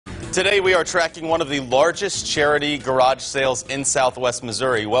Today we are tracking one of the largest charity garage sales in Southwest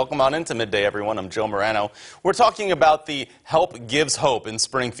Missouri. Welcome on into Midday, everyone. I'm Joe Morano. We're talking about the Help Gives Hope in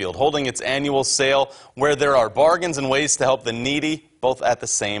Springfield, holding its annual sale where there are bargains and ways to help the needy both at the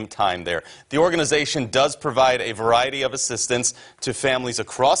same time there. The organization does provide a variety of assistance to families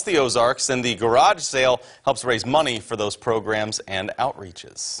across the Ozarks, and the garage sale helps raise money for those programs and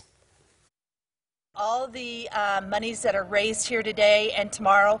outreaches. All the monies that are raised here today and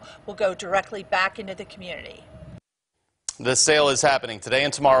tomorrow will go directly back into the community. The sale is happening today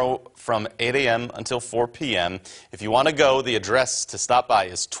and tomorrow from 8 a.m. until 4 p.m. If you want to go, the address to stop by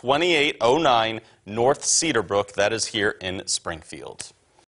is 2809 North Cedarbrook. That is here in Springfield.